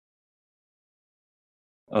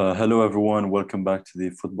Hello, everyone. Welcome back to the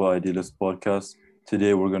Football Idealist podcast.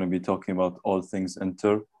 Today, we're going to be talking about all things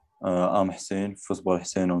Inter. I'm Hussein, Football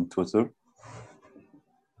Hussein on Twitter.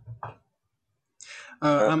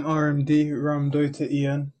 I'm RMD, Ramdoita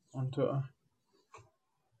Ian on Twitter.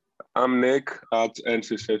 I'm Nick at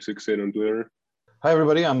N656 on Twitter. Hi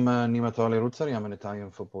everybody, I'm Nimat Ali Ruzzari. I'm an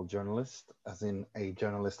Italian football journalist, as in a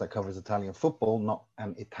journalist that covers Italian football, not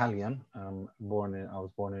an Italian. I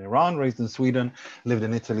was born in Iran, raised in Sweden, lived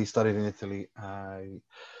in Italy, studied in Italy. I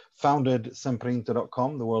founded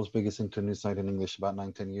sempreinter.com, the world's biggest internet news site in English, about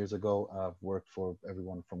 9-10 years ago. I've worked for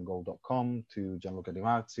everyone from goal.com to Gianluca Di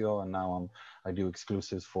Marzio, and now I do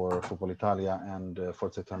exclusives for Football Italia and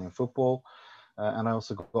Forza Italian Football. And I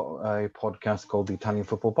also got a podcast called the Italian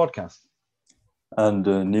Football Podcast. And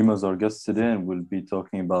Nima's our guest today, and we'll be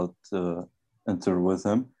talking about Inter with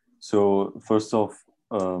him. So, first off,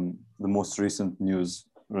 the most recent news.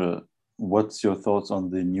 What's your thoughts on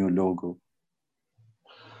the new logo?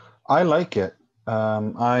 I like it.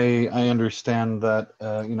 I understand that,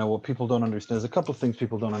 what people don't understand. There's a couple of things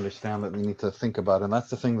people don't understand that we need to think about. And that's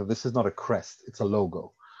the thing that this is not a crest, it's a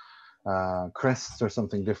logo. Crests are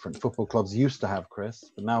something different. Football clubs used to have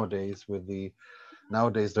crests, but nowadays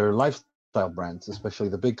they're lifestyle brands, especially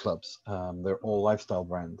the big clubs. They're all lifestyle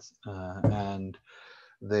brands, and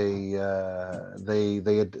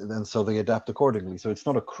so they adapt accordingly. So it's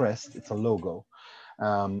not a crest, it's a logo.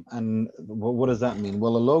 And what does that mean?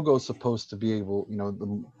 Well, a logo is supposed to be able,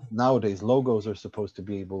 nowadays logos are supposed to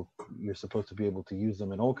be able, you're supposed to be able to use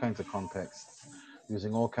them in all kinds of contexts,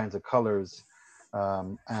 using all kinds of colors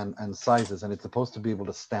and sizes, and it's supposed to be able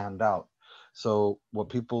to stand out. So what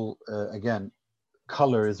people, again,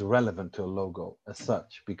 color is relevant to a logo as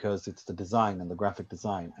such because it's the design and the graphic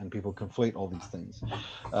design, and people conflate all these things.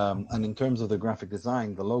 And in terms of the graphic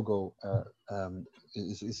design, the logo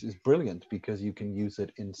is brilliant because you can use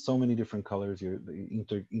it in so many different colors.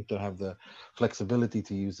 Inter have the flexibility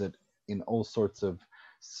to use it in all sorts of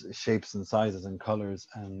shapes and sizes and colors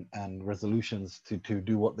and resolutions to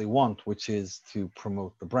do what they want, which is to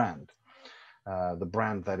promote the brand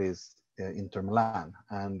that is Inter Milan.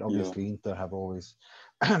 And obviously Inter have always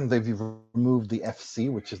they've removed the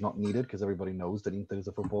FC, which is not needed because everybody knows that Inter is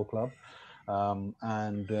a football club,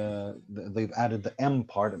 and they've added the M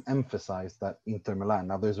part and emphasized that Inter Milan.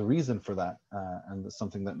 Now there's a reason for that, and it's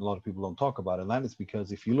something that a lot of people don't talk about, and that is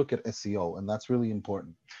because if you look at SEO, and that's really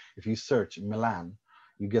important, if you search Milan,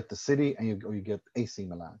 you get the city and you get AC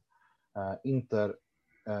Milan. Inter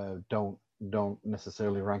don't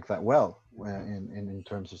necessarily rank that well in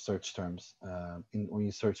terms of search terms. When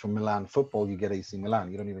you search for Milan football, you get AC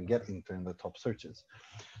Milan. You don't even get Inter in the top searches.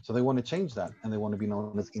 So they want to change that, and they want to be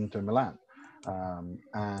known as Inter Milan.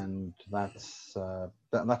 And that's a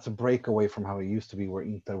breakaway from how it used to be, where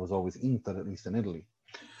Inter was always Inter, at least in Italy.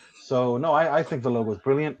 So no, I think the logo is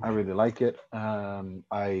brilliant. I really like it.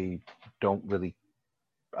 I don't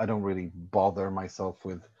really bother myself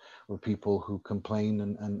with people who complain,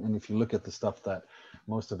 and if you look at the stuff that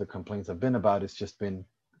most of the complaints have been about, it's just been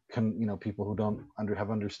people who don't have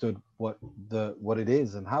understood what it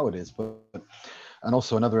is and how it is. But and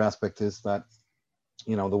also another aspect is that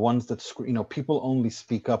the ones that people only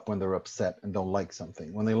speak up when they're upset and don't like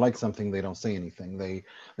something. When they like something, they don't say anything. They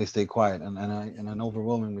stay quiet, and an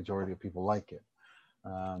overwhelming majority of people like it.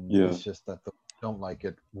 It's just that the don't like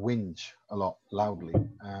it whinge a lot loudly,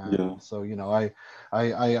 so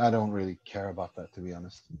I don't really care about that, to be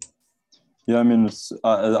honest. I mean,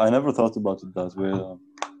 I never thought about it that way,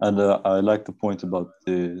 and I like the point about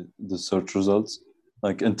the search results.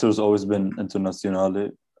 Like Inter's always been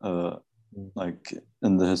Internazionale, like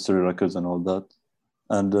in the history records and all that,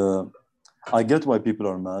 and I get why people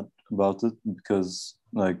are mad about it, because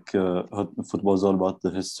like football is all about the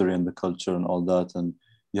history and the culture and all that, and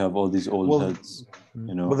you have all these old heads,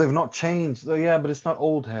 But they've not changed. Yeah, but it's not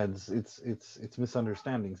old heads. It's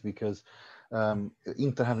misunderstandings, because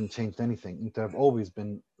Inter haven't changed anything. Inter have always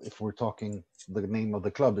been, if we're talking the name of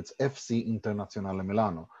the club, it's FC Internazionale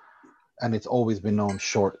Milano, and it's always been known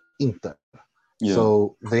short Inter.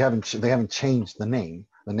 So they haven't changed the name.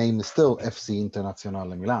 The name is still FC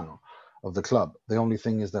Internazionale Milano of the club. The only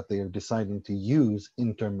thing is that they are deciding to use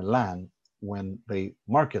Inter Milan when they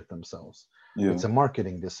market themselves. It's a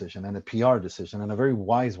marketing decision and a PR decision, and a very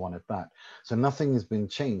wise one at that. So nothing has been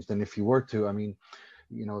changed. And if you were to,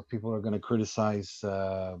 if people are going to criticize,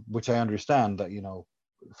 which I understand that,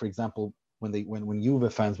 for example, when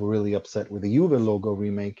Juve fans were really upset with the Juve logo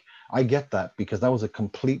remake, I get that, because that was a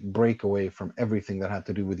complete breakaway from everything that had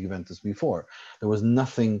to do with Juventus before. There was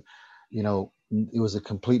nothing, it was a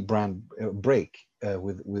complete brand break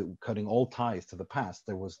with cutting all ties to the past.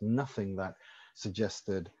 There was nothing that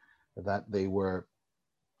suggested that they were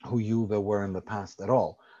who Juve were in the past at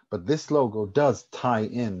all. But this logo does tie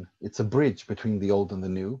in. It's a bridge between the old and the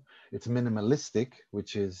new. It's minimalistic,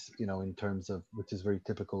 which is, in terms of, which is very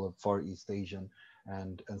typical of Far East Asian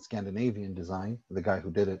and Scandinavian design. The guy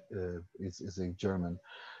who did it is a German,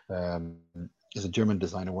 um,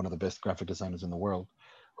 designer, one of the best graphic designers in the world,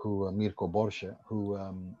 who Mirko Borche,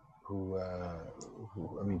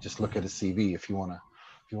 I mean, just look at his CV if you want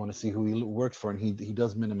to see who he works for, and he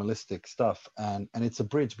does minimalistic stuff, and it's a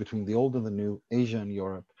bridge between the old and the new, Asia and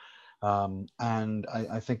Europe, and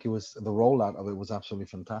I think the rollout of it was absolutely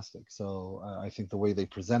fantastic. So I think the way they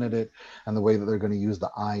presented it and the way that they're going to use the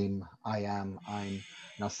I'm.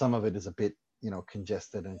 Now some of it is a bit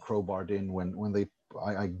congested and crowbarred in when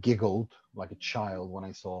I giggled like a child when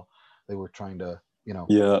I saw they were trying to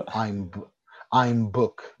Yeah. I'm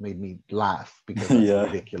book made me laugh because that's Yeah.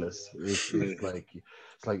 ridiculous. It's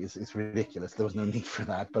ridiculous. There was no need for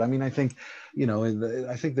that. But I mean, I think,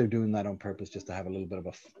 I think they're doing that on purpose just to have a little bit of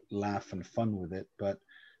a laugh and fun with it. But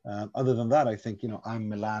other than that, I think, I'm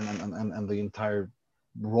Milan and the entire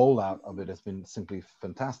rollout of it has been simply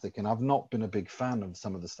fantastic. And I've not been a big fan of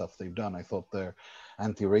some of the stuff they've done. I thought their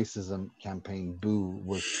anti-racism campaign, Boo,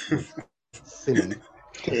 was silly.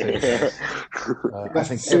 To say the best. That's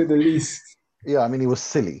to say the least. Yeah, I mean, it was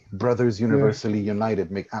silly. Brothers universally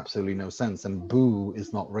united make absolutely no sense, and Boo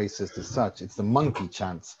is not racist as such. It's the monkey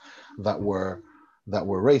chants that were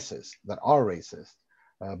racist, that are racist.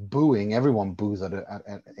 Booing, everyone boos at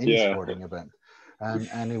any sporting event,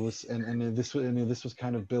 and it was and this was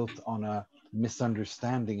kind of built on a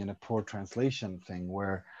misunderstanding and a poor translation thing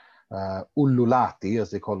where. Ullulati,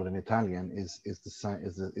 as they call it in Italian, is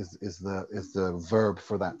the verb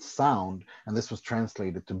for that sound, and this was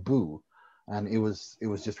translated to boo, and it was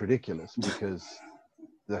just ridiculous because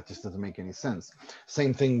that just doesn't make any sense.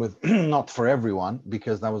 Same thing with not for everyone,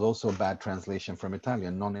 because that was also a bad translation from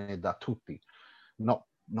Italian, non è da tutti, not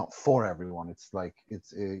for everyone. It's like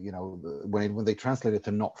when they translate it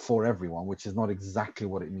to not for everyone, which is not exactly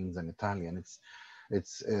what it means in Italian. It's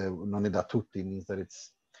non è da tutti means that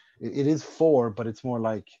it is for, but it's more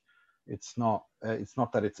like it's not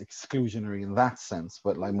that it's exclusionary in that sense,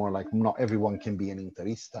 but more like not everyone can be an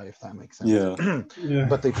interista, if that makes sense. Yeah.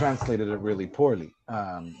 But they translated it really poorly,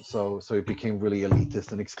 so it became really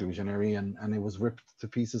elitist and exclusionary, and it was ripped to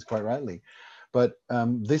pieces quite rightly. But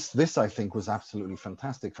this I think was absolutely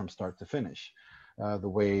fantastic from start to finish. The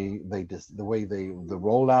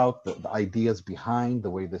rollout, the ideas behind,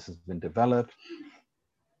 the way this has been developed.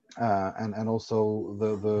 And also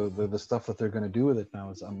the stuff that they're going to do with it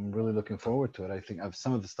now I'm really looking forward to it. I think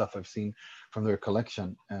some of the stuff I've seen from their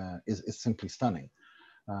collection is simply stunning,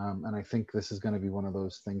 and I think this is going to be one of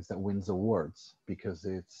those things that wins awards because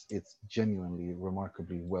it's genuinely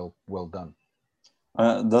remarkably well done.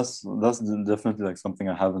 That's definitely like something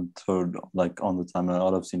I haven't heard like on the time, and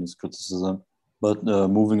all I've seen is criticism. But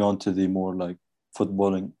moving on to the more like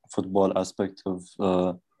football aspect of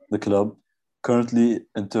the club. Currently,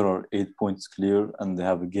 Inter are 8 points clear, and they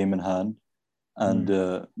have a game in hand, and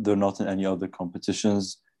they're not in any other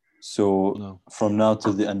competitions. So from now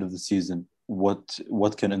till the end of the season, what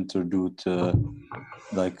can Inter do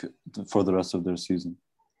for the rest of their season?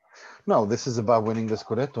 No, this is about winning the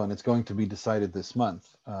Scudetto, and it's going to be decided this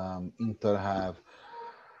month. Inter have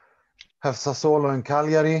Sassuolo and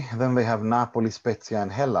Cagliari, then they have Napoli, Spezia,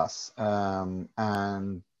 and Hellas,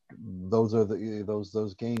 and those are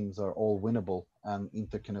those games are all winnable, and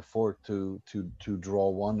Inter can afford to draw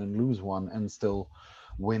one and lose one and still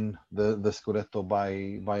win the Scudetto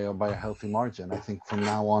by a healthy margin. I think from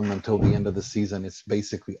now on until the end of the season, it's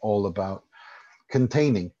basically all about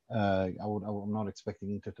containing. I'm not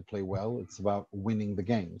expecting Inter to play well. It's about winning the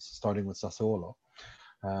games, starting with Sassuolo,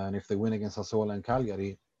 and if they win against Sassuolo and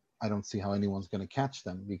Cagliari, I don't see how anyone's going to catch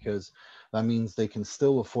them, because that means they can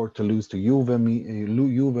still afford to lose to Juve,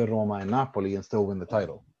 Roma, and Napoli and still win the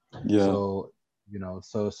title. Yeah. So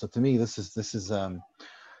so to me, this is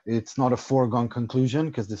it's not a foregone conclusion,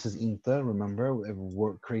 because this is Inter. Remember,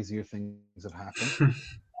 crazier things have happened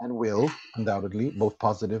and will undoubtedly, both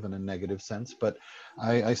positive and a negative sense. But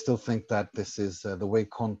I still think that this is the way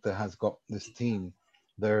Conte has got this team.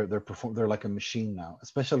 They're like a machine now,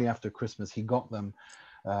 especially after Christmas. He got them.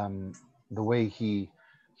 The way he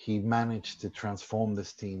managed to transform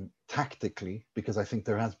this team tactically, because I think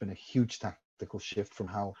there has been a huge tactical shift from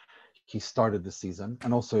how he started the season.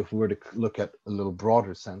 And also, if we were to look at a little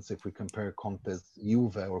broader sense, if we compare Conte's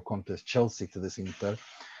Juve or Conte's Chelsea to this Inter,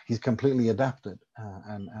 he's completely adapted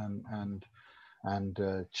and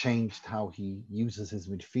changed how he uses his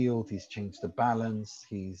midfield. He's changed the balance.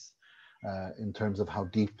 He's in terms of how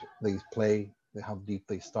deep they play. how deep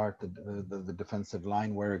they start, the defensive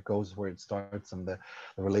line, where it goes, where it starts, and the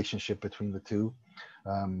relationship between the two.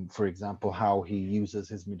 For example, how he uses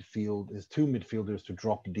his two midfielders to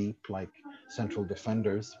drop deep like central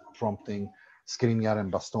defenders, prompting Skriniar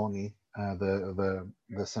and Bastoni,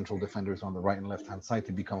 the central defenders on the right and left hand side,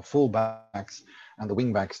 to become fullbacks, and the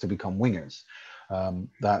wingbacks to become wingers.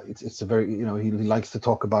 That it's a very, he likes to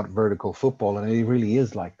talk about vertical football, and it really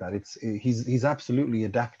is like that. He's absolutely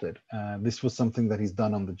adapted. This was something that he's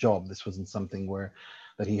done on the job. This wasn't something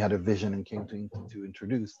that he had a vision and came to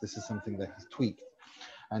introduce. This is something that he's tweaked,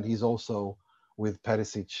 and he's also with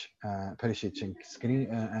Perisic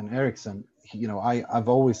and Eriksen. I've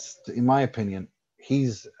always, in my opinion,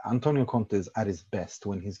 Antonio Conte is at his best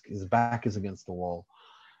when his back is against the wall,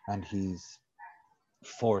 and he's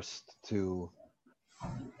forced to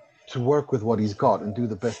work with what he's got and do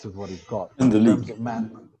the best with what he's got in the terms league.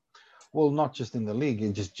 of well, not just in the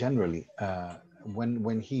league, just generally.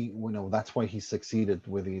 When he, that's why he succeeded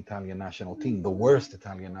with the Italian national team, the worst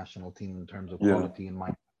Italian national team in terms of quality in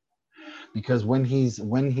my, because when he's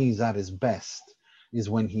at his best is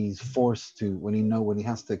when he's forced to, when he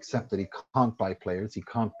has to accept that he can't buy players, he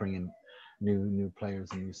can't bring in new players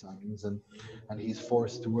and new signings, and he's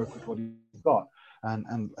forced to work with what he's got.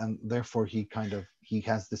 And therefore he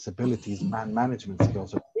has this ability. His man management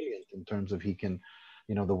skills are brilliant in terms of he can,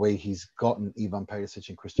 the way he's gotten Ivan Perisic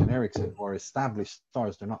and Christian Eriksen, who are established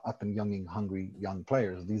stars. They're not up and young, hungry young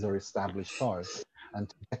players. These are established stars, and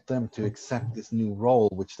to get them to accept this new role,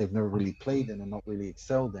 which they've never really played in and not really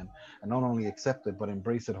excelled in, and not only accept it but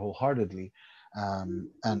embrace it wholeheartedly. And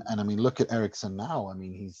I mean, look at Eriksen now. I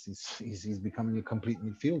mean, he's becoming a complete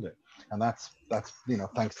midfielder, and that's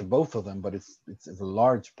thanks to both of them. But it's a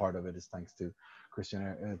large part of it is thanks to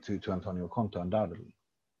to Antonio Conte, undoubtedly.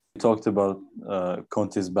 You talked about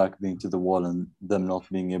Conte's back being to the wall and them not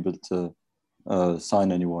being able to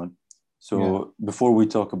sign anyone. So before we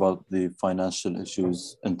talk about the financial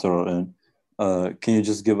issues Inter are in, can you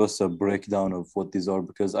just give us a breakdown of what these are?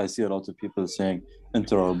 Because I see a lot of people saying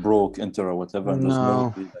Inter are broke, Inter are whatever. And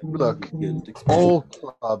no, look, all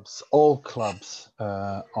clubs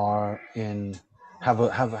are in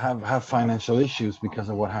have financial issues because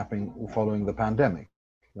of what happened following the pandemic.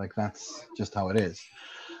 Like, that's just how it is.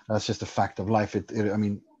 That's just a fact of life. I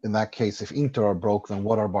mean, in that case, if Inter are broke, then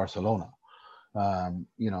what are Barcelona?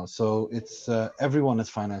 So it's everyone has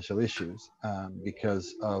financial issues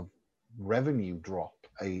because of revenue drop,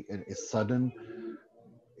 a sudden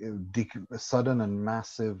and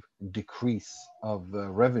massive decrease of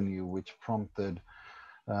revenue, which prompted,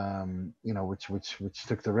 which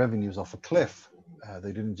took the revenues off a cliff.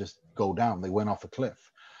 They didn't just go down; they went off a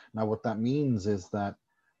cliff. Now, what that means is that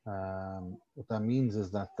the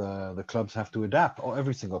clubs have to adapt, or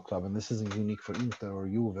every single club, and this isn't unique for Inter or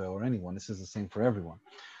Juve or anyone. This is the same for everyone.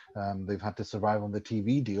 They've had to survive on the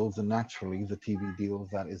TV deals, and naturally, the TV deals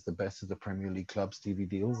that is the best is the Premier League clubs' TV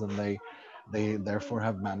deals, and they therefore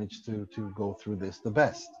have managed to go through this the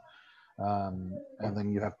best. And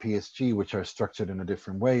then you have PSG, which are structured in a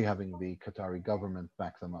different way, having the Qatari government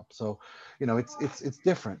back them up. So, it's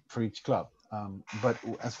different for each club. But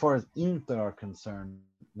as far as Inter are concerned,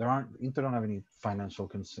 Inter don't have any financial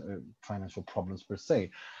problems per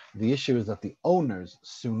se. The issue is that the owners,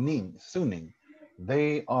 Suning,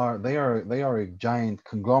 they are a giant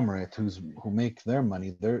conglomerate who make their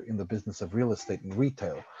money. They're in the business of real estate and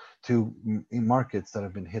retail, in markets that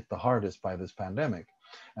have been hit the hardest by this pandemic.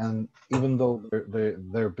 And even though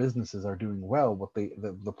their businesses are doing well,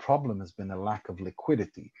 the problem has been a lack of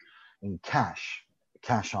liquidity in cash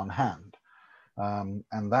on hand.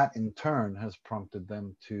 And that in turn has prompted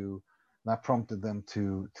them to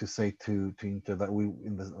say to Inter that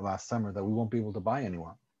in the last summer that we won't be able to buy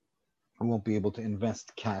anyone. We won't be able to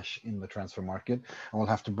invest cash in the transfer market, and we'll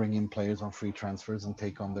have to bring in players on free transfers and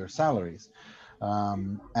take on their salaries.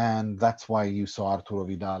 And that's why you saw Arturo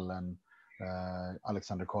Vidal and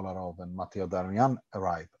Alexander Kolarov and Matteo Darmian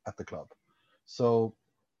arrive at the club. So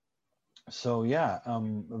yeah,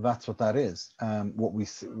 that's what that is. What we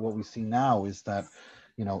see now is that,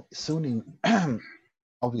 Suning,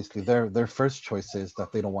 obviously their first choice is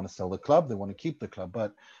that they don't want to sell the club. They want to keep the club,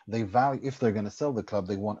 but they value, if they're going to sell the club,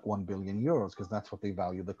 they want 1 billion euros because that's what they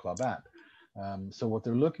value the club at. So what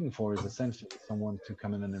they're looking for is essentially someone to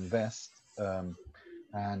come in and invest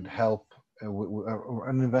and help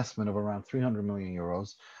an investment of around 300 million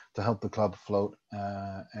euros to help the club float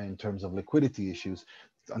in terms of liquidity issues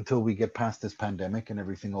until we get past this pandemic and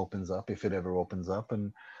everything opens up, if it ever opens up,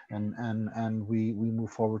 and we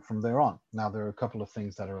move forward from there on. Now, there are a couple of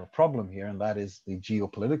things that are a problem here, and that is the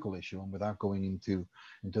geopolitical issue. And without going into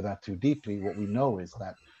that too deeply, what we know is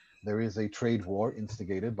that there is a trade war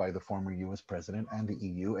instigated by the former US president and the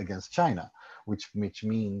EU against China, which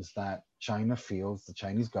means that the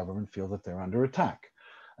Chinese government feels that they're under attack.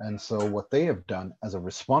 And so what they have done as a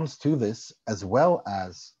response to this, as well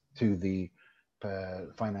as to the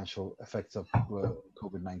financial effects of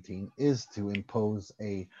COVID-19, is to impose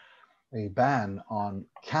a ban on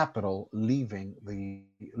capital leaving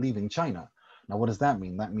China. Now, what does that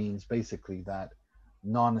mean? That means basically that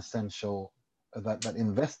non-essential that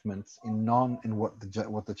investments in what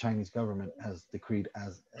the Chinese government has decreed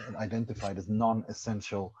as identified as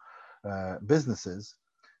non-essential businesses,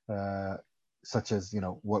 such as,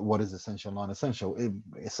 what is essential, non-essential?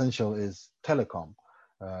 Essential is telecom,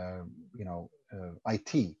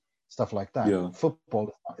 IT, stuff like that. Yeah.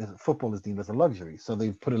 Football is deemed as a luxury, so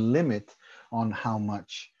they've put a limit on how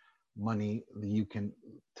much money you can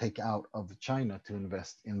take out of China to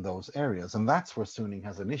invest in those areas, and that's where Suning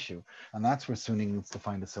has an issue, and that's where Suning needs to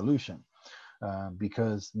find a solution,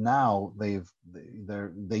 because now they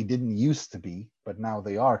didn't used to be, but now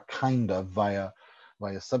they are kind of via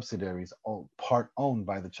subsidiaries, part owned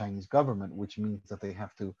by the Chinese government, which means that they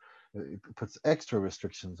have to it puts extra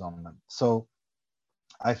restrictions on them. So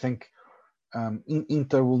I think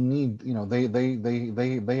Inter will need,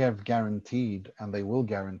 they have guaranteed, and they will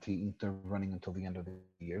guarantee Inter running until the end of the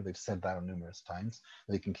year. They've said that numerous times.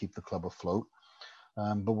 They can keep the club afloat.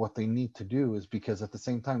 But what they need to do is, because at the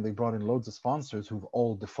same time they brought in loads of sponsors who've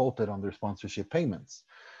all defaulted on their sponsorship payments.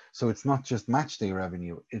 So it's not just match day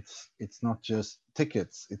revenue. It's not just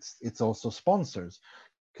tickets. It's also sponsors,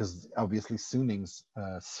 because obviously Suning's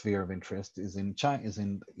sphere of interest is in China, is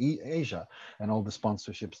in Asia, and all the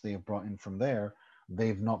sponsorships they have brought in from there,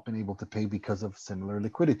 they've not been able to pay because of similar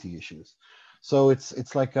liquidity issues. So it's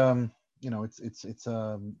like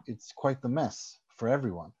it's quite the mess for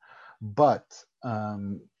everyone. But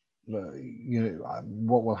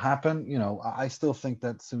what will happen? I still think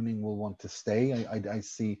that Suning will want to stay. I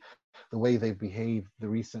see the way they've behaved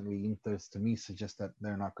recently. Inter, to me, suggests that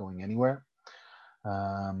they're not going anywhere.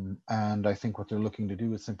 And I think what they're looking to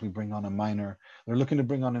do is simply they're looking to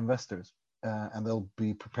bring on investors, and they'll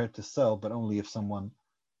be prepared to sell, but only if someone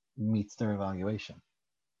meets their evaluation.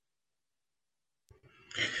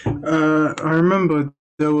 I remember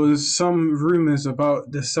there was some rumors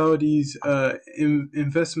about the Saudis'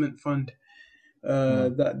 investment fund,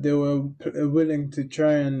 that they were willing to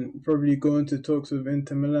try and probably go into talks with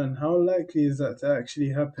Inter Milan. How likely is that to actually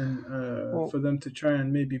happen, for them to try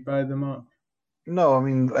and maybe buy them out? No, I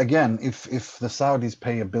mean, again, if the Saudis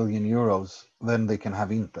pay €1 billion, then they can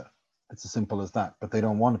have Inter. It's as simple as that. But they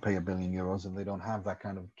don't want to pay €1 billion, and they don't have that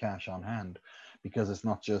kind of cash on hand, because it's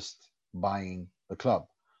not just buying the club;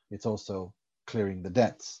 it's also clearing the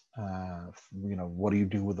debts. What do you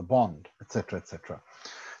do with the bond, etc., etc.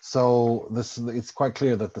 So it's quite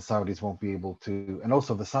clear that the Saudis won't be able to, and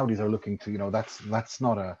also the Saudis are looking to, that's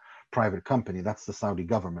not a private company; that's the Saudi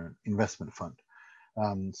government investment fund.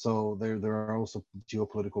 So there are also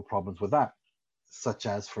geopolitical problems with that, such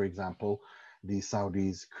as, for example, the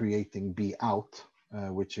Saudis creating Be Out,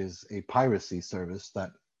 which is a piracy service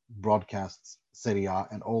that broadcasts Serie A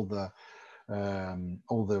and all the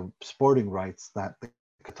sporting rights that the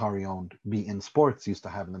Qatari-owned beIN Sports used to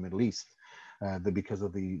have in the Middle East. Because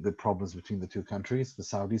of the problems between the two countries, the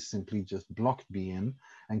Saudis simply just blocked beIN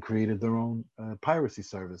and created their own piracy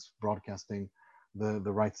service, broadcasting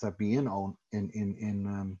the rights that beIN own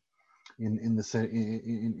in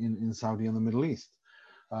Saudi and the Middle East.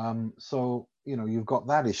 So you've got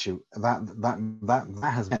that issue that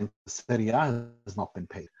has been, Serie A has not been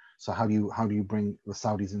paid. So how do you bring the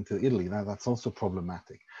Saudis into Italy? That's also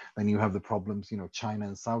problematic. Then you have the problems. China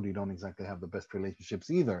and Saudi don't exactly have the best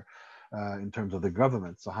relationships either, in terms of the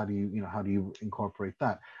government. So how do you incorporate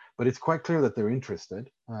that? But it's quite clear that they're interested.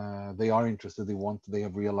 They are interested. They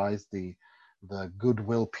have realized the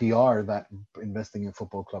goodwill PR that investing in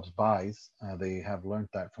football clubs buys. They have learned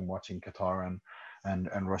that from watching Qatar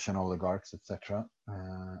and Russian oligarchs, etc.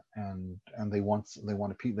 And they want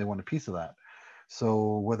a piece of that.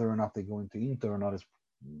 So whether or not they go into Inter or not is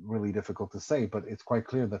really difficult to say. But it's quite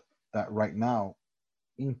clear that right now,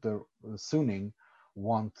 Inter Suning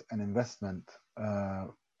want an investment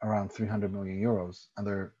around 300 million euros,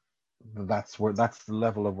 and that's the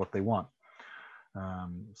level of what they want.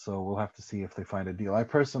 So we'll have to see if they find a deal. I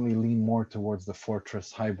personally lean more towards the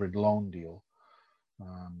Fortress hybrid loan deal,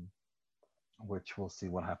 which we'll see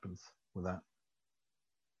what happens with that.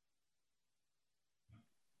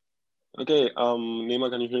 Okay, Nima,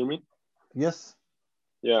 can you hear me? Yes.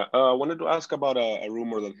 Yeah, I wanted to ask about a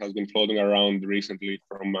rumor that has been floating around recently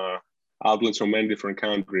from outlets from many different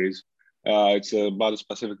countries. It's about a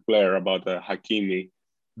specific player, about Hakimi.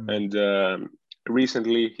 and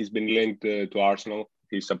recently he's been linked to Arsenal.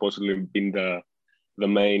 He's supposedly been the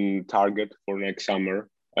main target for next summer.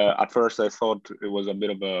 At first, I thought it was a bit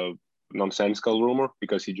of a nonsensical rumor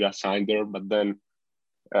because he just signed there, but then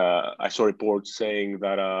I saw reports saying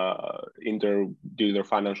that Inter, due to their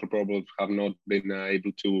financial problems, have not been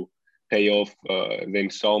able to pay off the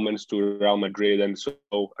installments to Real Madrid, and so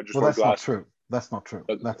I just Well, wanted that's to not ask. true. That's not true.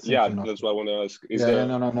 But That's yeah, simply not that's true. what I want to ask. Is Yeah, there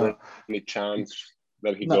no. any chance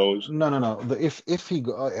that he No, goes? no. If he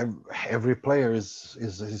go, every player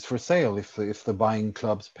is for sale if the buying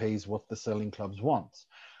clubs pays what the selling clubs want.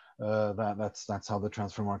 That's how the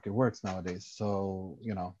transfer market works nowadays. So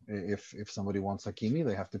if somebody wants Hakimi,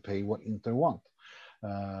 they have to pay what Inter want.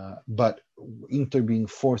 But Inter being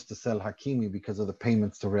forced to sell Hakimi because of the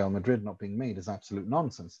payments to Real Madrid not being made is absolute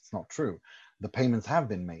nonsense. It's not true. The payments have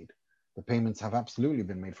been made. The payments have absolutely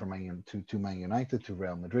been made from to Man United, to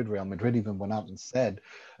Real Madrid. Real Madrid even went out and said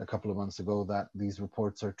a couple of months ago that these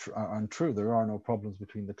reports are untrue. There are no problems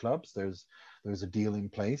between the clubs. There's a deal in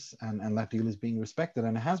place, and that deal is being respected,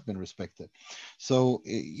 and it has been respected. So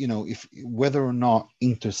if whether or not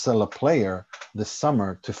Inter sell a player this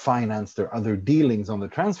summer to finance their other dealings on the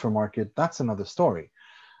transfer market, that's another story.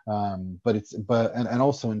 And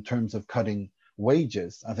also in terms of cutting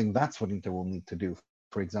wages, I think that's what Inter will need to do.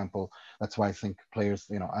 For example, that's why I think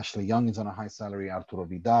players, Ashley Young is on a high salary, Arturo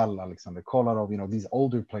Vidal, Alexander Kolarov, these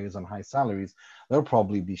older players on high salaries, they'll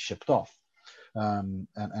probably be shipped off, and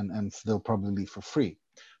they'll probably leave for free.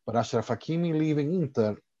 But Ashraf Hakimi leaving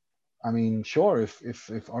Inter, I mean, sure,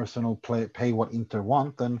 if Arsenal pay what Inter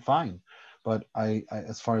want, then fine. But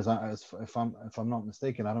as far as if I'm not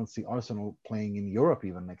mistaken, I don't see Arsenal playing in Europe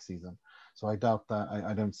even next season. So I doubt that.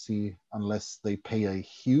 I don't see, unless they pay a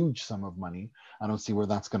huge sum of money, I don't see where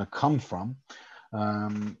that's going to come from.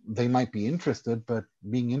 They might be interested, but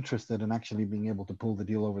being interested and actually being able to pull the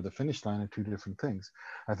deal over the finish line are two different things.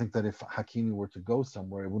 I think that if Hakimi were to go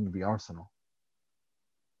somewhere, it wouldn't be Arsenal.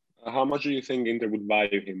 How much do you think Inter would buy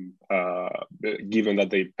him, given that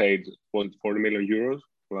they paid 40 million euros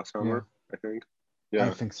last summer, I think? Yeah.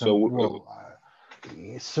 I think so. Well,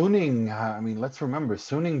 Suning, I mean, let's remember,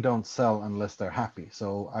 Suning don't sell unless they're happy.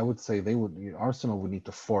 So I would say Arsenal would need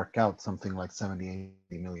to fork out something like 70,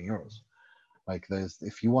 80 million euros. Like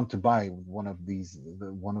if you want to buy one of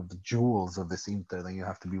the jewels of this Inter, then you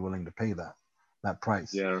have to be willing to pay that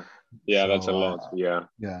price. Yeah, so, that's a lot. Yeah.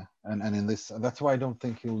 And in this, that's why I don't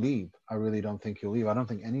think he'll leave. I really don't think he'll leave. I don't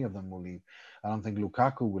think any of them will leave. I don't think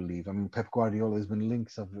Lukaku will leave. I mean, Pep Guardiola has been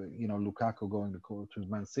links of Lukaku going to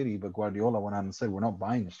Man City, but Guardiola went out and said, we're not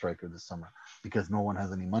buying a striker this summer because no one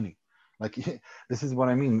has any money. Like, this is what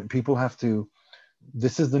I mean. People have to.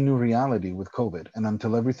 This is the new reality with COVID, and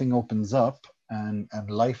until everything opens up and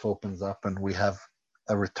life opens up and we have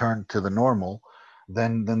a return to the normal,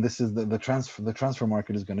 then this is the transfer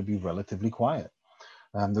market is going to be relatively quiet.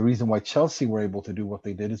 The reason why Chelsea were able to do what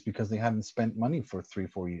they did is because they hadn't spent money for three,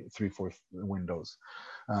 four windows,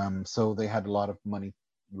 so they had a lot of money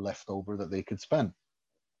left over that they could spend,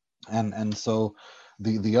 and so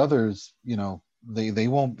the others, they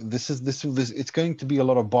won't. This it's going to be a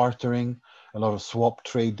lot of bartering, a lot of swap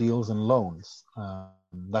trade deals and loans.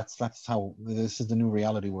 That's how this is the new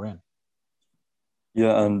reality we're in.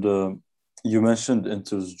 Yeah, and you mentioned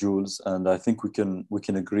Inter's jewels, and I think we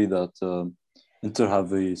can agree that Inter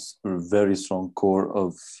have a very strong core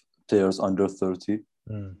of players under 30,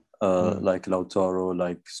 like Lautaro,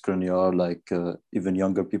 like Skriniar, like even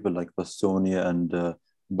younger people like Bastoni and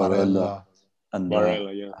Barella and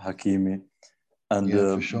Hakimi,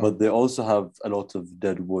 and sure. but they also have a lot of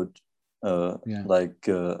dead wood, like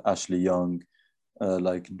Ashley Young,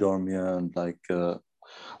 like Darmian, like.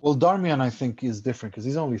 Well, Darmian, I think, is different because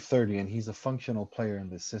he's only 30 and he's a functional player in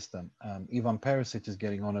this system. Ivan Perisic is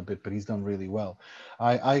getting on a bit, but he's done really well.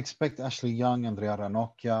 I expect Ashley Young, Andrea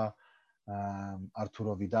Ranocchia,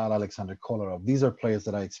 Arturo Vidal, Alexander Kolarov. These are players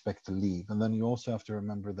that I expect to leave. And then you also have to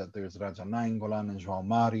remember that there's Raja Nainggolan and João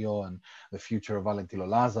Mario and the future of Valentino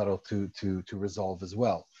Lazaro to resolve as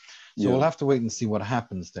well. So we'll have to wait and see what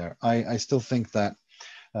happens there. I still think that,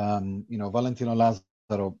 Valentino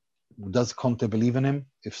Lazaro, does Conte believe in him?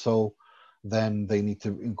 If so, then they need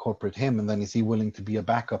to incorporate him. And then is he willing to be a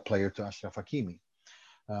backup player to Ashraf Hakimi?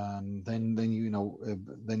 Then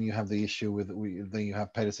you have the issue with then you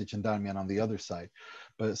have Perisic and Darmian on the other side.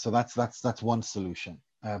 But so that's one solution.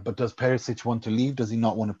 But does Perisic want to leave? Does he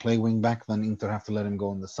not want to play wing back? Then Inter have to let him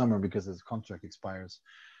go in the summer because his contract expires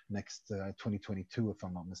next 2022, if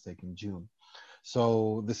I'm not mistaken, June.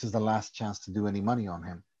 So this is the last chance to do any money on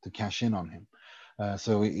him, to cash in on him.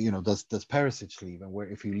 So does Perisic leave, and where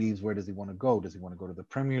if he leaves, where does he want to go? Does he want to go to the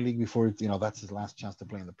Premier League before that's his last chance to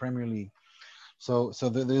play in the Premier League? So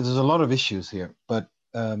there's a lot of issues here, but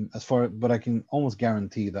but I can almost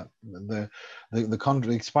guarantee that the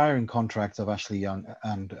expiring contracts of Ashley Young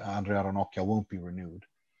and Andrea Ranocchia won't be renewed,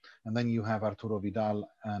 and then you have Arturo Vidal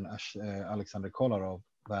and Alexander Kolarov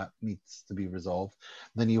that needs to be resolved.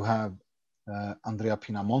 Then you have Andrea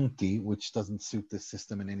Pinamonti, which doesn't suit this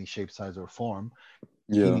system in any shape, size, or form.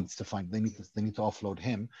 Yeah. He needs to they need to offload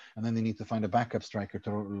him, and then they need to find a backup striker to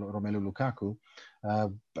Romelu Lukaku,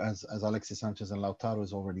 as Alexis Sanchez and Lautaro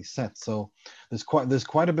is already set. So there's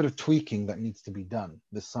quite a bit of tweaking that needs to be done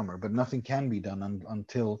this summer, but nothing can be done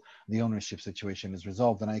until the ownership situation is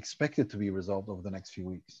resolved, and I expect it to be resolved over the next few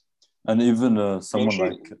weeks. And even someone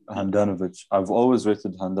like Handanovic, I've always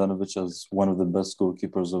rated Handanovic as one of the best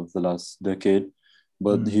goalkeepers of the last decade,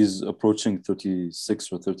 but he's approaching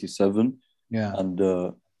 36 or 37. Yeah, and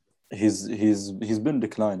he's been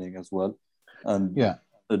declining as well, and yeah,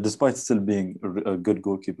 despite still being a good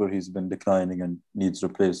goalkeeper, he's been declining and needs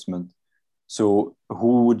replacement. So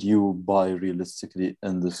who would you buy realistically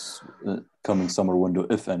in this coming summer window,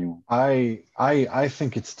 if anyone? I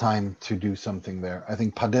think it's time to do something there. I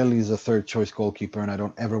think Padelli is a third choice goalkeeper, and I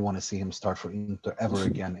don't ever want to see him start for Inter ever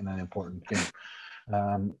again in an important game.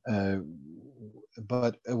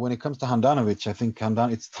 But when it comes to Handanovic, I think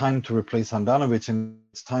it's time to replace Handanovic, and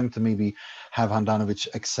it's time to maybe have Handanovic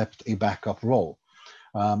accept a backup role.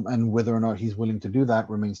 And whether or not he's willing to do that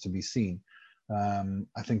remains to be seen.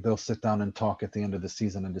 I think they'll sit down and talk at the end of the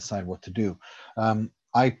season and decide what to do.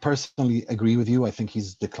 I personally agree with you. I think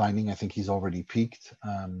he's declining. I think he's already peaked.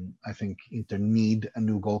 I think Inter need a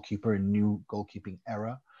new goalkeeper, a new goalkeeping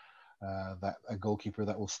era. That a goalkeeper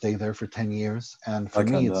that will stay there for 10 years. And for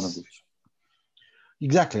me, it's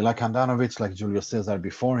exactly like Handanovic, like Julio Cesar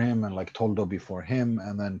before him, and like Toldo before him,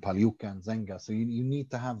 and then Pagliuca and Zenga. So you need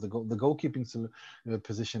to have the goalkeeping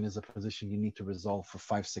position is a position you need to resolve for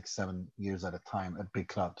 5, 6, 7 years at a time at big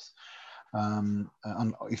clubs. And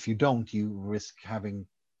if you don't, you risk having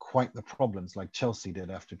quite the problems like Chelsea did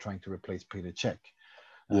after trying to replace Petr Cech.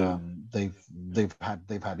 They've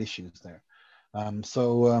had issues there.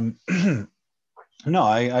 No,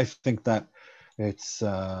 I think that it's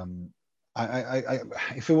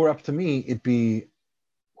if it were up to me, it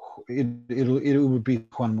would be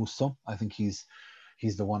Juan Musso. I think he's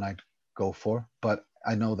the one I'd go for, but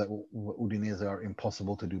I know that Udinese are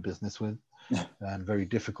impossible to do business with and very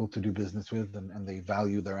difficult to do business with, and they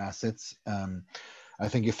value their assets. I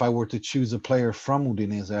think if I were to choose a player from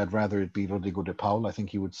Udinese, I'd rather it be Rodrigo De Paul. I think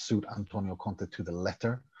he would suit Antonio Conte to the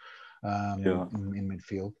letter in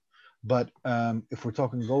midfield. But if we're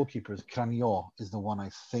talking goalkeepers, Craniot is the one I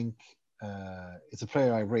think it's a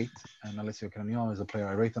player I rate, and Alessio Craniot is a player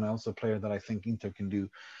I rate, and also a player that I think Inter can do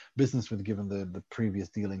business with given the previous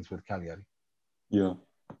dealings with Cagliari. Yeah.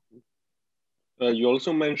 You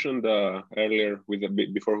also mentioned earlier,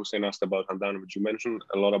 before Hussein asked about Handanovic, you mentioned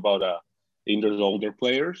a lot about Inter's older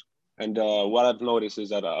players. And what I've noticed is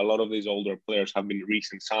that a lot of these older players have been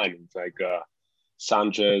recent signings, like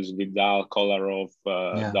Sanchez, Vidal, Kolarov,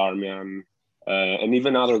 Darmian, and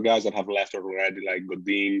even other guys that have left already, like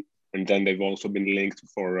Godin. And then they've also been linked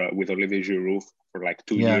with Olivier Giroud for like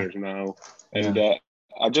 2 years now. And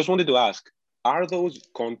I just wanted to ask, are those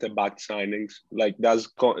Conte-backed signings? Like,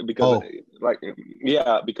 because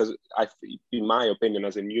in my opinion,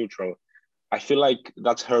 as a neutral, I feel like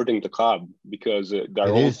that's hurting the club because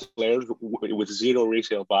they're all players with zero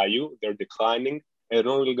resale value. They're declining, and they're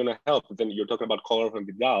not really going to help. Then you're talking about Kolarov and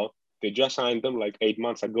Vidal. They just signed them like 8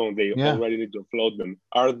 months ago, and they already need to offload them.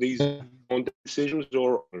 Are these decisions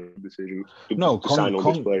or decisions to sign all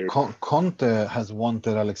these players? Conte has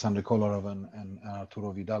wanted Alexander Kolarov and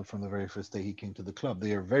Arturo Vidal from the very first day he came to the club.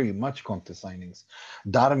 They are very much Conte signings.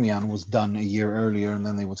 Darmian was done a year earlier, and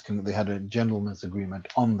then they had a gentleman's agreement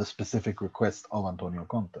on the specific request of Antonio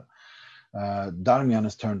Conte. Darmian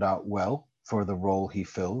has turned out well for the role he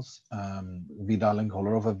fills. Vidal and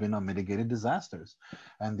Kolarov have been unmitigated disasters,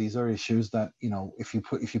 and these are issues that if you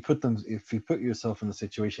put yourself in the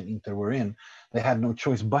situation Inter were in, they had no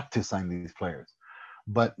choice but to sign these players.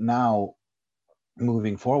 But now,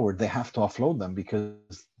 moving forward, they have to offload them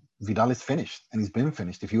because Vidal is finished, and he's been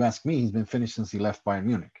finished. If you ask me, he's been finished since he left Bayern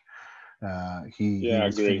Munich. He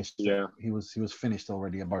was finished. Yeah, he was finished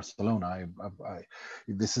already at Barcelona.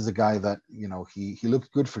 This is a guy that he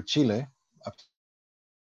looked good for Chile.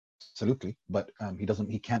 Absolutely, but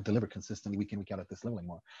he can't deliver consistently week in, week out at this level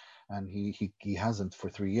anymore, and he hasn't for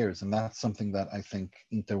 3 years, and that's something that I think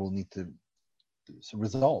Inter will need to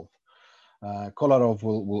resolve. Kolarov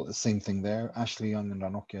will same thing there. Ashley Young and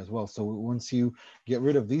Ranocchia as well. So once you get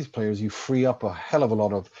rid of these players, you free up a hell of a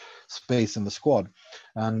lot of space in the squad,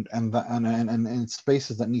 and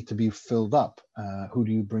spaces that need to be filled up. Who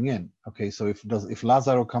do you bring in? Okay, so if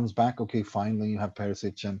Lazaro comes back, okay, fine. Then you have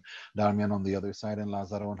Perisic and Darmian on the other side, and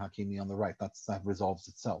Lazaro and Hakimi on the right. That resolves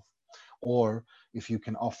itself. Or if you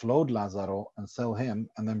can offload Lazaro and sell him,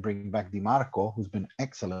 and then bring back Di Marco, who's been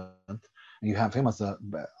excellent, and you have him as a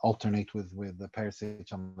alternate with the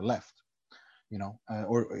Perisic on the left,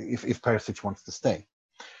 or if Perisic wants to stay.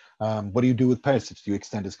 What do you do with Perisic? Do you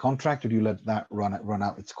extend his contract, or do you let that run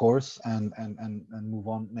out its course and move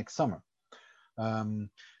on next summer?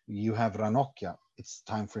 You have Ranocchia. It's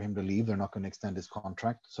time for him to leave. They're not going to extend his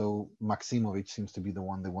contract. So Maximovic seems to be the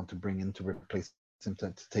one they want to bring in to replace him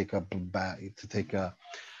to take up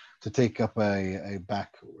a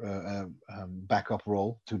backup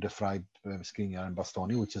role to defy Skriniar and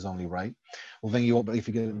Bastoni, which is only right. Well, if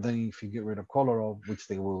you get rid of Kolarov, which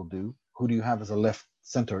they will do, who do you have as a left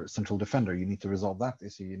central defender? You need to resolve that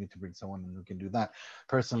issue. You need to bring someone who can do that.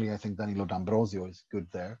 Personally, I think Danilo D'Ambrosio is good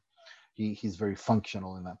there. He's very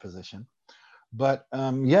functional in that position. But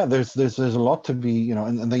there's a lot to be,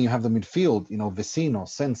 and then you have the midfield, Vecino,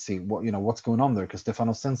 Sensi, what's going on there? Because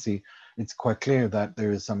Stefano Sensi, it's quite clear that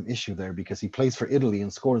there is some issue there because he plays for Italy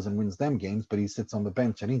and scores and wins them games, but he sits on the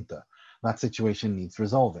bench at Inter. That situation needs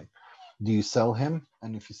resolving. Do you sell him?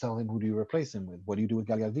 And if you sell him, who do you replace him with? What do you do with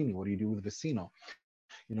Gagliardini? What do you do with Vecino?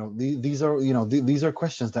 These are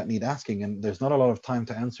questions that need asking, and there's not a lot of time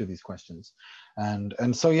to answer these questions.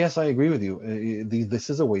 And so yes, I agree with you. This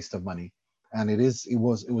is a waste of money. And it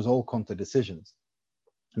was all Conte decisions,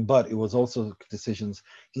 but it was also decisions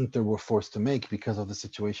Inter were forced to make because of the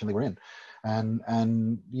situation they were in,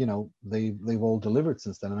 and they've all delivered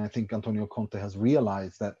since then. And I think Antonio Conte has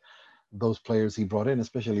realized that those players he brought in,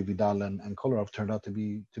 especially Vidal and Kolarov, turned out to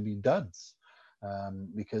be duds,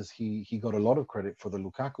 because he got a lot of credit for the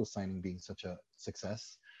Lukaku signing being such a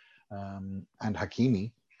success, and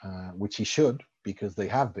Hakimi, which he should, because they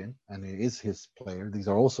have been, and it is his player. These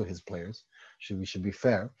are also his players. We should be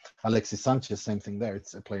fair. Alexis Sanchez, same thing there.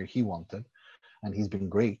 It's a player he wanted, and he's been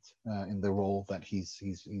great in the role that he's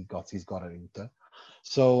got at Inter.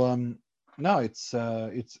 So no, it's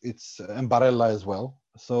and Barella as well.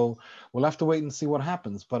 So we'll have to wait and see what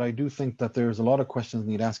happens. But I do think that there's a lot of questions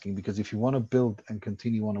need asking, because if you want to build and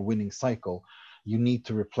continue on a winning cycle, you need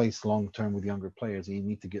to replace long term with younger players, and you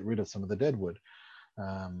need to get rid of some of the deadwood.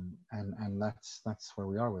 And that's where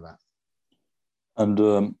we are with that.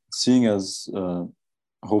 And seeing as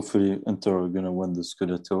hopefully Inter are going to win the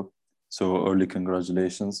Scudetto, so early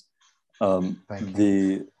congratulations.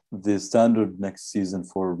 The standard next season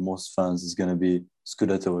for most fans is going to be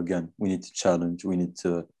Scudetto again. We need to challenge. We need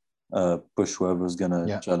to push whoever's going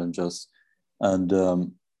to challenge us. And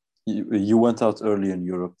you went out early in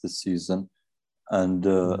Europe this season, and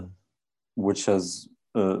which has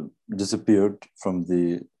disappeared from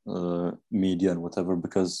the media and whatever,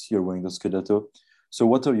 because you're winning the Scudetto. So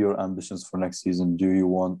what are your ambitions for next season? Do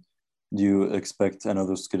you expect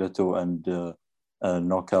another Scudetto and a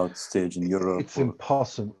knockout stage in Europe? It's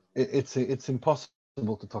impossible. It's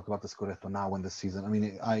impossible to talk about the Scudetto now in the season. I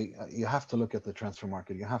mean, you have to look at the transfer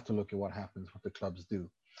market. You have to look at what happens, what the clubs do.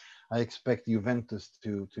 I expect Juventus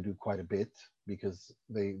to do quite a bit, because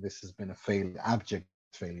this has been abject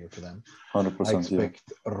failure for them. 100%.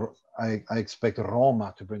 I expect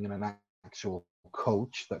Roma to bring in an actual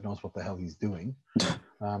coach that knows what the hell he's doing.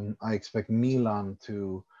 I expect Milan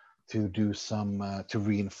to do some to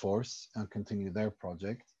reinforce and continue their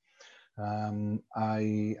project.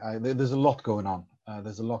 There's a lot going on.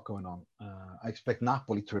 I expect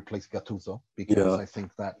Napoli to replace Gattuso, because I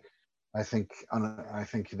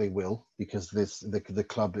think they will, because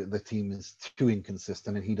the team is too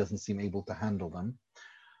inconsistent, and he doesn't seem able to handle them.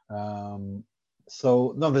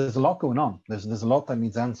 So no, there's a lot going on. There's a lot that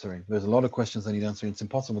needs answering. There's a lot of questions that need answering. It's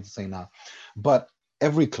impossible to say now, but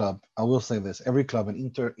every club, I will say this, every club, and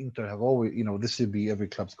Inter have always, this should be every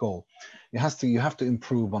club's goal. You have to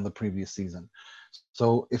improve on the previous season.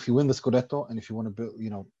 So if you win the Scudetto, and if you want to build,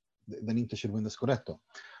 then Inter should win the Scudetto.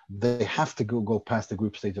 They have to go past the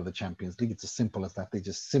group stage of the Champions League. It's as simple as that. They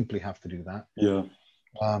just simply have to do that. Yeah.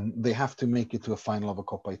 They have to make it to a final of a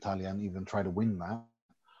Coppa Italia and even try to win that.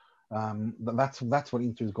 That's what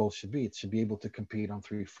Inter's goal should be. It should be able to compete on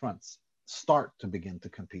three fronts. Start to begin to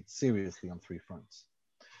compete seriously on three fronts.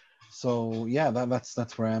 So yeah,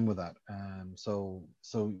 that's where I am with that. So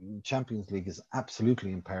Champions League is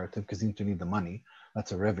absolutely imperative, because Inter need the money.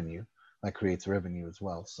 That's a revenue that creates revenue as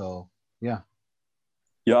well. So yeah.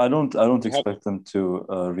 Yeah, I don't expect them to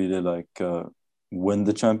really win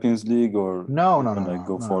the Champions League, or No,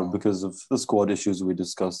 go for it because of the squad issues we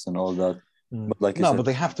discussed and all that? But like you no, said, but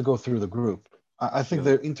they have to go through the group. I think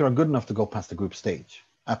they're Inter are good enough to go past the group stage.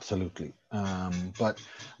 Absolutely. But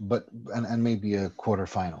maybe a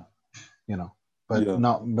quarterfinal, you know. But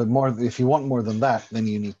but more, if you want more than that, then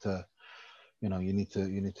you need to, you need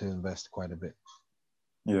to invest quite a bit.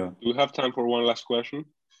 Yeah. Do we have time for one last question?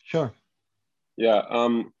 Sure. Yeah.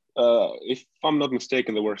 If I'm not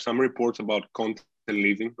mistaken, there were some reports about Conte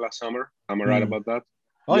leaving last summer. Am I right about that?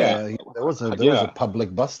 Oh yeah, there was a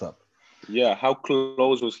public bust up. Yeah. How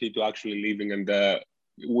close was he to actually leaving? And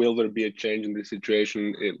will there be a change in the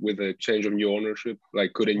situation with a change of new ownership?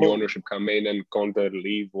 Like, could a new ownership come in and Conte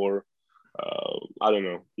leave, or I don't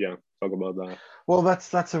know. Yeah, talk about that. Well,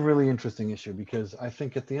 that's a really interesting issue, because I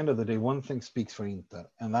think at the end of the day, one thing speaks for Inter,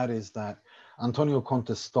 and that is that Antonio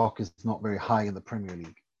Conte's stock is not very high in the Premier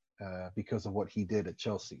League because of what he did at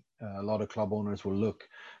Chelsea. A lot of club owners will look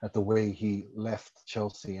at the way he left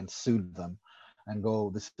Chelsea and sued them and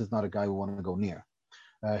go, this is not a guy we want to go near.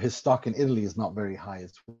 His stock in Italy is not very high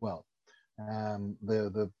as well.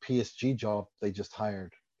 The PSG job, they just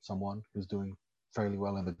hired someone who's doing fairly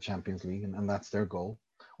well in the Champions League, and that's their goal.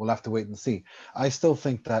 We'll have to wait and see. I still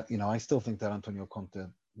think that Antonio Conte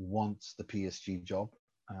wants the PSG job.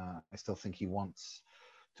 I still think he wants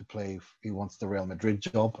to play. He wants the Real Madrid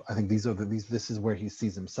job. I think this is where he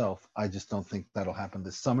sees himself. I just don't think that'll happen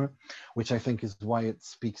this summer, which I think is why it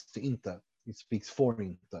speaks to Inter. It speaks for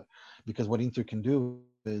Inter, because what Inter can do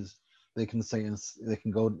is they can say, they can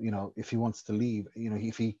go, if he wants to leave,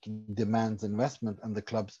 if he demands investment, and the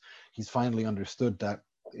clubs, he's finally understood that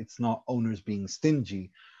it's not owners being stingy.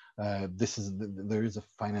 There is a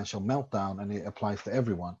financial meltdown, and it applies to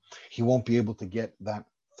everyone. He won't be able to get that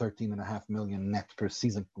 13.5 million net per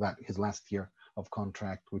season that his last year of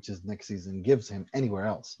contract, which is next season, gives him anywhere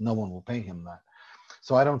else. No one will pay him that.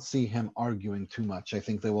 So I don't see him arguing too much. I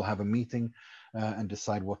think they will have a meeting and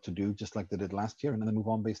decide what to do, just like they did last year, and then move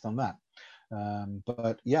on based on that.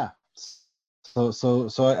 But yeah, so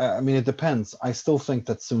I mean, it depends. I still think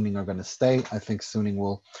that Suning are going to stay. I think Suning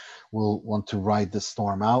will want to ride the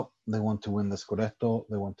storm out. They want to win the Scudetto.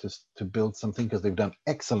 They want to build something, because they've done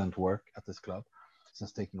excellent work at this club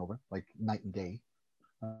since taking over, like night and day.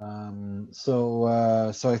 So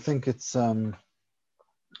I think it's going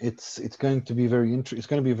to be it's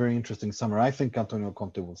going to be a very interesting summer. I think Antonio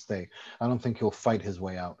Conte will stay. I don't think he'll fight his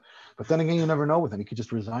way out. But then again, you never know with him. He could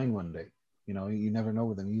just resign one day. You never know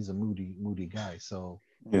with him. He's a moody guy. So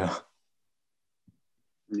yeah.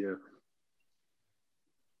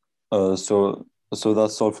 So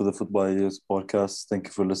that's all for the Football Ideas podcast. Thank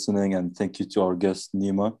you for listening, and thank you to our guest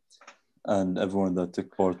Nima and everyone that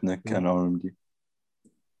took part, Nick and RMD.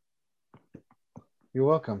 You're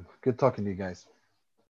welcome. Good talking to you guys.